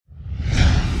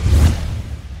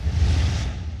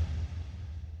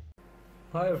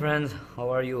Hi friends, how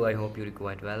are you? I hope you're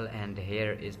quite well. And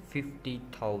here is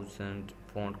 50,000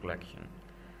 font collection.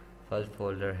 First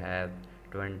folder have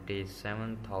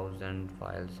 27,000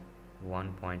 files,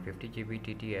 1.50 GB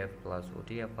TTF plus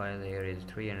OTF file. Here is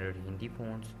 300 Hindi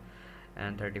fonts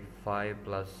and 35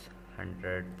 plus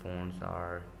 100 fonts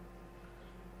are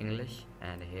English.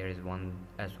 And here is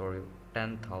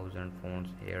 10,000 fonts.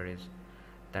 Here is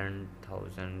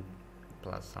 10,000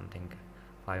 plus something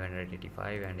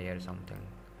 585, and here something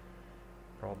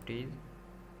properties.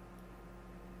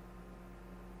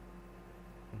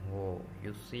 Whoa,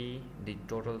 you see the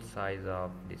total size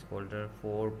of this folder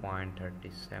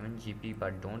 4.37 GB,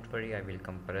 but don't worry, I will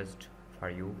compress it for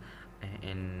you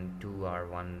in 2 or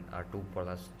 1 or 2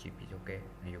 plus GBs. Okay,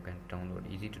 you can download,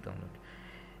 easy to download.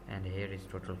 And here is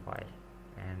total file,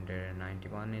 and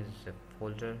 91 is a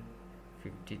folder,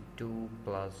 52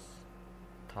 plus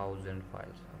 1000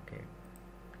 files. Okay,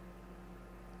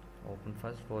 open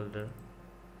first folder.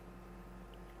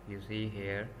 You see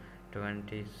here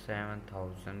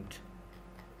 27,000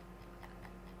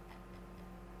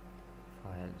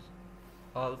 files.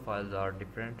 All files are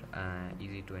different and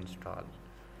easy to install.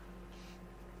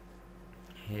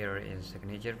 Here is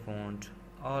signature font,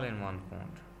 all in one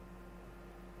font.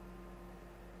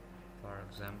 For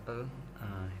example,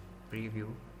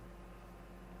 preview.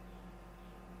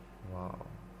 Wow,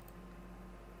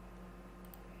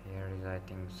 here is, I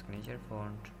think, signature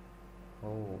font.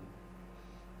 Oh,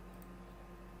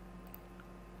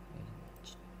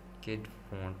 kid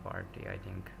font party, I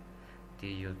think they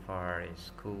use for a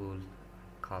school,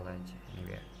 college,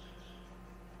 anywhere.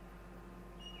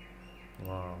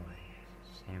 Wow,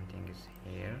 same thing is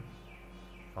here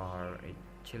for a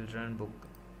children book.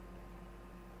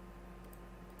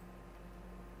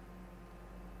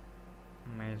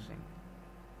 Amazing.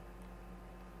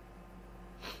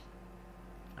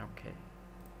 Okay,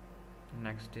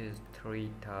 next is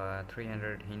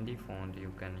 300 Hindi font.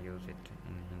 You can use it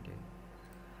in Hindi.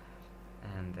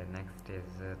 And the next is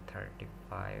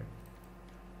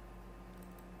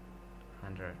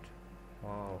 3500.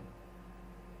 Wow,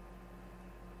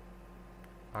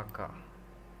 Akka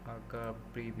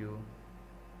preview.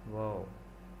 Wow,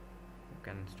 you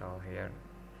can install here.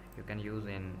 You can use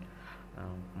in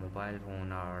mobile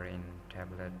phone or in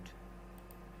tablet,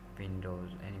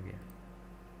 Windows, anywhere.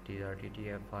 These are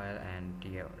TTF file and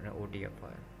OTF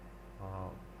file.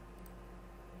 Wow.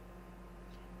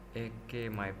 AK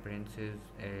my princess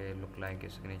look like a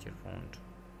signature font,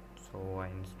 so I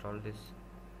install this.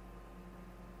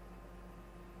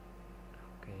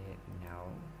 Okay,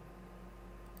 now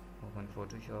open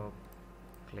Photoshop,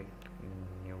 click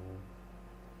new,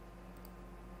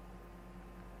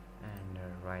 and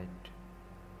write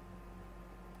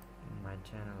my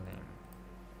channel name,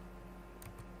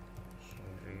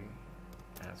 Sheri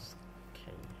SK.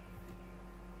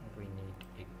 We need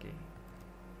AK.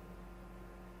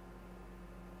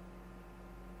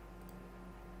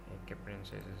 AK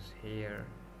princess is here.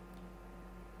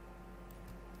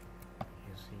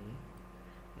 You see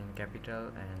in capital,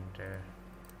 and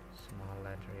small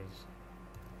letter is,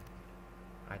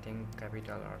 I think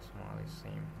capital or small is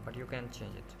same, but you can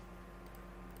change it.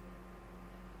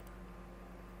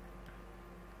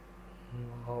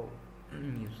 Wow,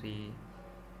 you see,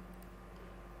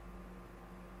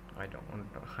 I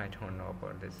don't know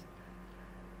about this.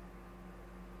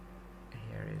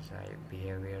 Here is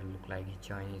behavior look like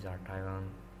Chinese or Taiwan.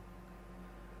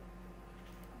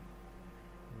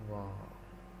 Wow.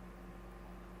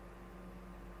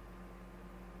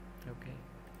 Okay,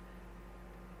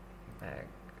 back.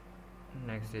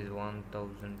 Next is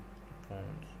 1000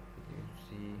 fonts. You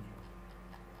see,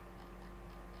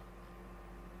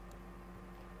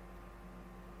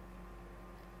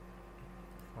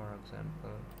 for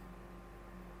example,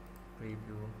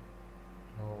 preview.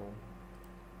 Oh,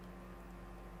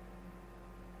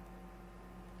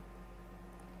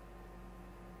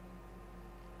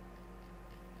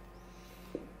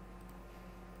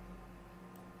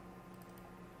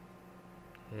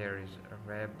 here is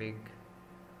Arabic,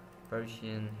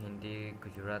 Persian, Hindi,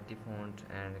 Gujarati font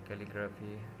and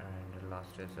calligraphy, and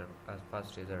last is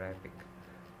first is Arabic.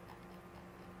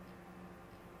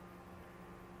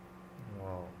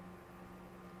 Wow.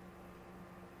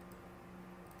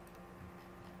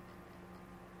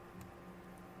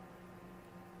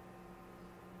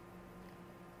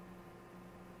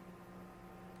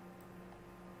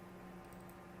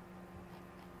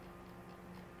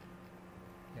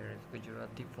 Here is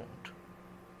Gujarati font.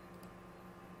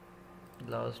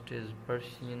 Last is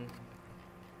Persian,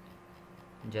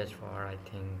 just for, I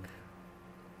think,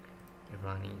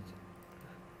 Iranis.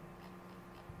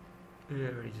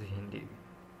 Here is Hindi.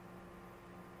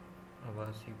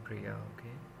 Avasi Priya,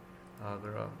 okay.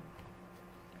 Agra.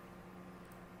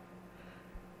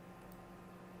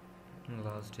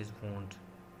 Last is font.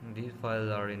 These files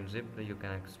are in zip. You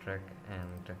can extract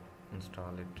and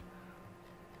install it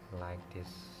like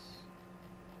this.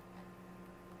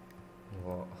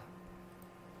 Wow.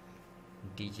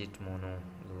 Digit mono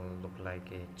look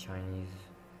like a Chinese.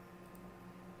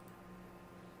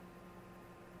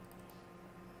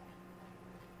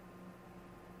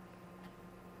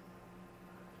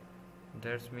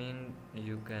 That's mean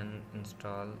you can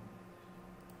install.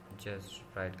 Just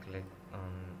right click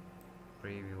on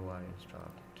preview or install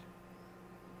it.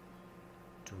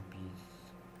 Two piece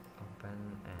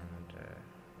open and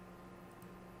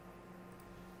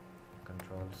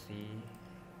Control C,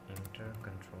 enter,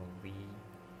 Control V,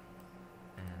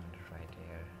 and right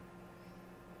here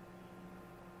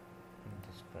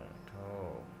this font.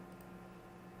 Oh,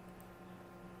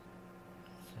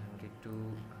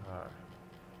 72R.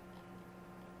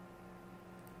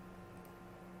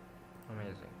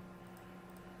 Amazing.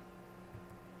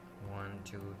 1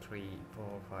 2 3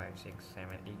 4 5 6 7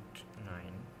 8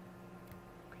 9.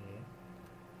 Okay,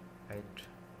 8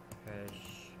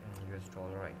 hash and US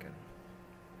dollar icon.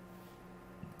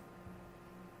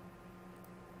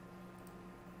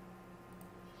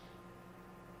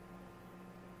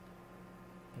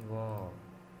 Wow,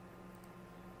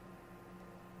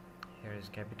 here is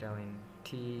capital in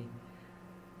T.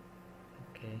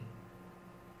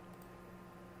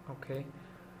 Okay.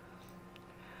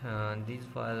 These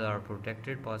files are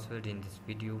protected password in this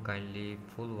video. Kindly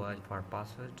full watch for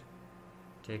password.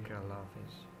 Take care. Allah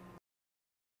Hafiz.